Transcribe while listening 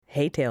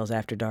Hey, Tales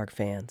After Dark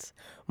fans.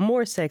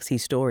 More sexy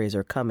stories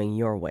are coming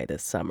your way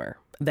this summer.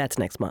 That's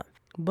next month.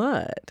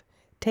 But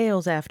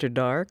Tales After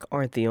Dark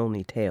aren't the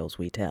only tales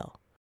we tell.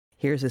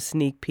 Here's a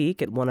sneak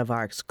peek at one of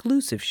our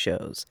exclusive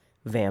shows,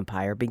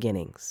 Vampire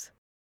Beginnings.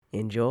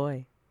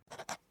 Enjoy.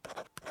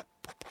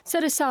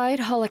 Set aside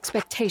all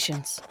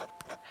expectations.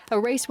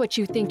 Erase what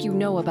you think you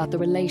know about the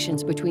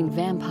relations between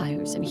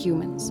vampires and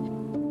humans.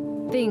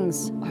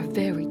 Things are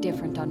very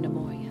different on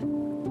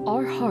Nemoria.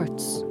 Our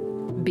hearts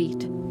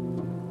beat.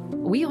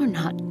 We are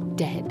not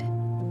dead.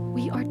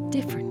 We are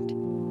different.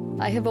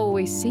 I have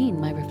always seen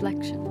my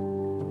reflection.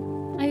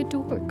 I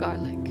adore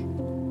garlic.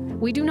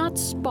 We do not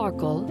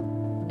sparkle,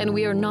 and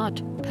we are not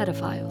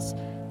pedophiles.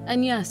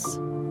 And yes,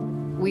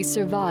 we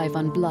survive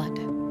on blood.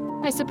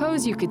 I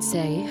suppose you could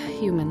say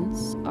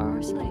humans are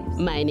our slaves.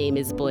 My name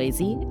is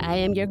Boise. I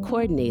am your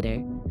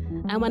coordinator.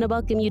 I want to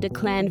welcome you to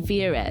Clan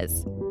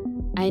Virez.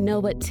 I know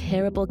what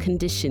terrible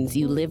conditions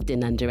you lived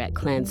in under at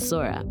Clan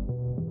Sora.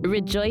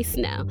 Rejoice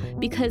now,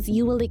 because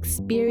you will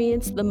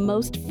experience the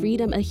most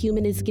freedom a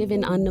human is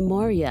given on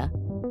Nemoria.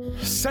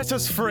 Set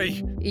us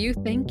free! You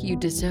think you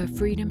deserve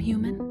freedom,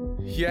 human?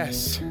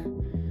 Yes.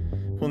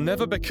 We'll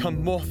never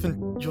become more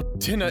than your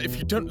dinner if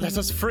you don't let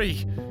us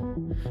free.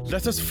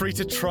 Let us free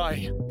to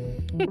try.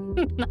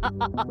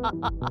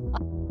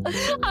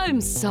 I'm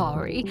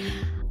sorry.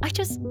 I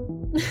just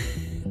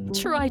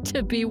try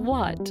to be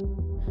what?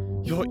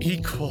 Your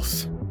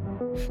equals.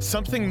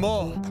 Something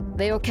more.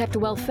 They are kept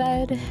well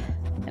fed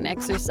and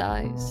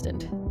exercised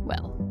and,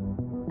 well,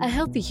 a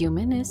healthy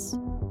human is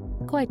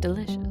quite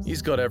delicious.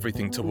 He's got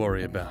everything to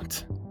worry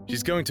about.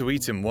 She's going to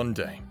eat him one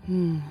day.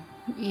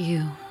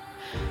 You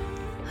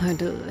are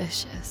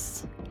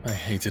delicious. I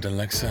hated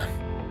Alexa.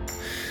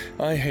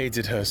 I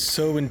hated her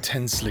so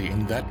intensely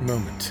in that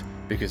moment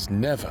because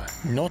never,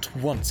 not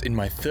once in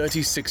my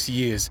 36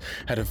 years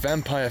had a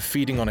vampire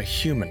feeding on a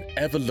human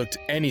ever looked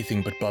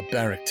anything but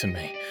barbaric to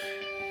me.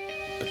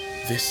 But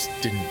this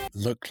didn't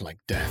look like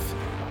death.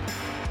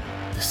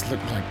 This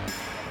looked like...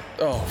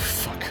 Oh,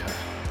 fuck her.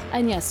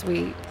 And yes,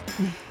 we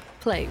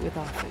play with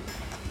our food.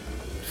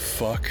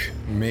 Fuck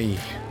me.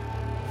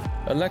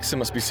 Alexa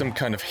must be some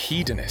kind of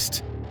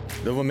hedonist.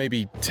 There were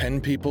maybe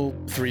 10 people,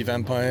 3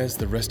 vampires,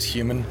 the rest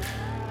human,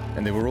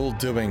 and they were all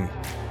doing...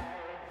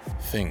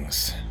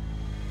 things.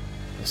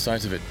 The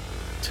sight of it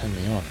turned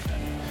me on.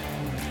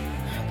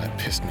 That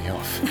pissed me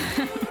off.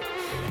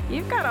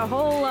 You've got a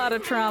whole lot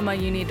of trauma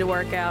you need to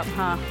work out,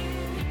 huh?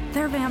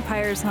 They're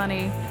vampires,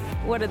 honey.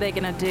 What are they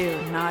gonna do,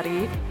 not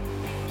eat?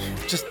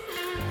 Just...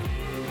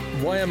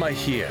 why am I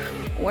here?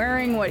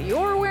 Wearing what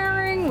you're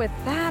wearing with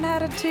that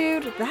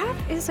attitude? That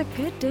is a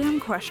good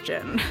damn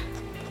question.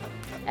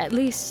 At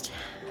least,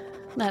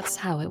 that's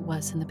how it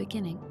was in the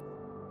beginning.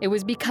 It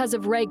was because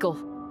of Rhaegal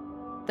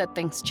that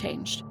things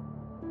changed.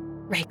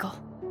 Rhaegal.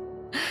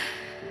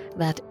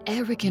 That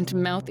arrogant,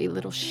 mouthy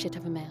little shit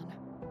of a man.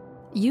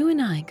 You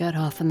and I got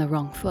off on the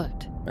wrong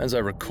foot. As I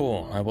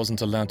recall, I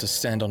wasn't allowed to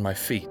stand on my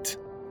feet.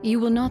 You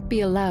will not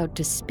be allowed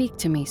to speak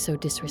to me so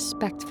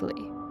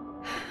disrespectfully.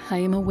 I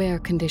am aware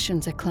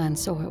conditions at Clan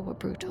Sora were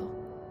brutal,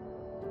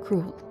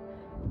 cruel.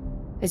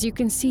 As you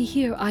can see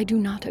here, I do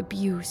not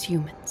abuse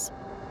humans.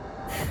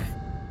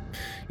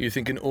 You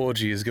think an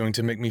orgy is going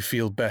to make me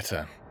feel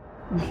better?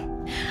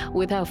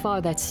 With how far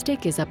that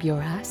stick is up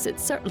your ass, it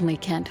certainly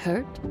can't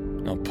hurt.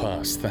 I'll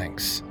pass,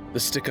 thanks. The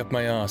stick up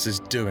my ass is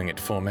doing it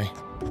for me.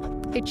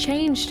 It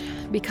changed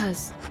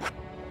because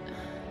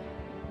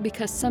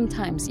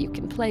sometimes you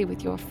can play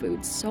with your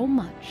food so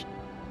much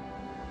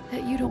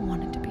that you don't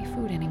want it to be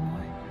food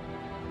anymore.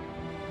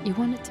 You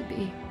want it to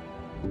be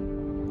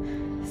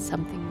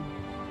something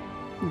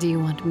more. Do you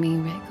want me,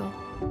 Rhaegal?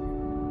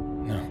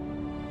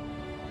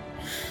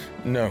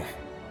 No.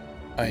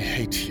 I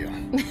hate you.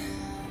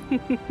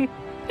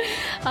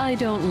 I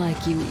don't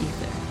like you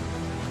either.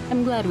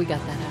 I'm glad we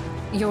got that out.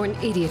 You're an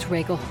idiot,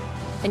 Rhaegal,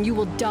 and you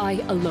will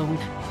die alone.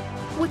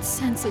 What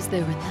sense is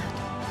there in that?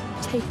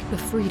 Take the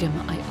freedom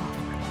I offer.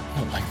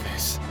 Not like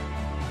this.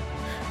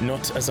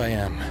 Not as I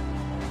am.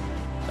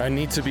 I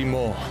need to be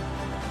more.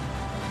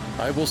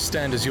 I will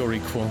stand as your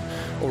equal,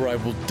 or I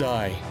will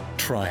die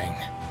trying.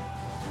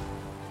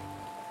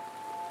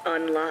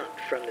 Unlocked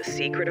from the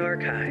secret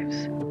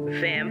archives,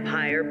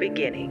 Vampire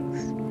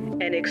Beginnings,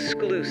 an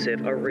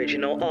exclusive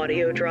original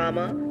audio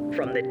drama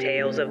from the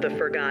Tales of the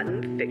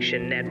Forgotten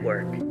Fiction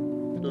Network.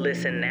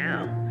 Listen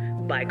now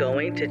by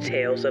going to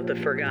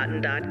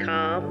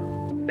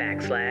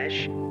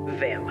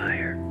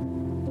talesoftheforgotten.com/vampire.